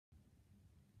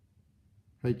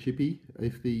Hey Chippy,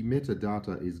 if the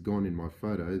metadata is gone in my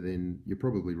photo, then you're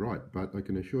probably right, but I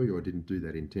can assure you I didn't do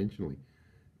that intentionally.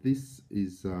 This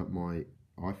is my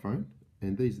iPhone,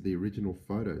 and these are the original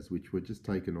photos which were just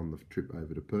taken on the trip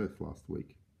over to Perth last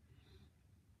week,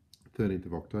 13th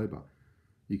of October.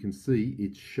 You can see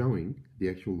it's showing the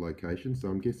actual location, so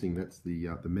I'm guessing that's the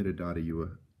metadata you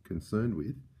were concerned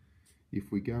with.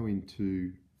 If we go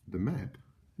into the map,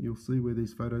 you'll see where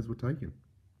these photos were taken.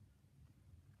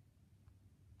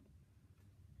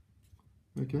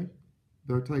 Okay,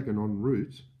 they were taken en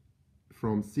route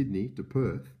from Sydney to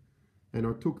Perth, and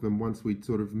I took them once we'd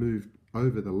sort of moved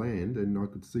over the land and I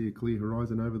could see a clear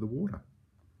horizon over the water.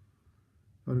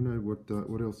 I don't know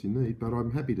what else you need, but I'm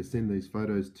happy to send these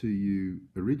photos to you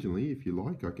originally if you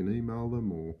like. I can email them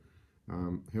or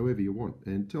however you want,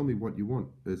 and tell me what you want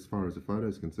as far as the photo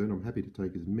is concerned. I'm happy to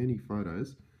take as many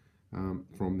photos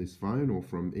from this phone or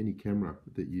from any camera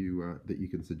that you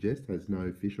can suggest. Has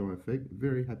no fisheye effect.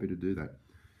 Very happy to do that.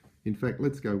 In fact,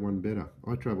 let's go one better.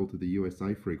 I travel to the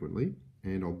USA frequently,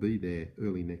 and I'll be there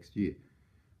early next year.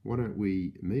 Why don't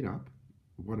we meet up?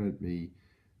 Why don't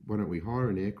we hire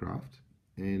an aircraft,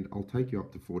 and I'll take you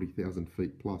up to 40,000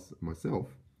 feet plus myself.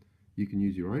 You can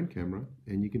use your own camera,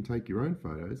 and you can take your own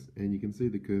photos, and you can see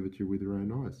the curvature with your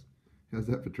own eyes. How's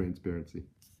that for transparency?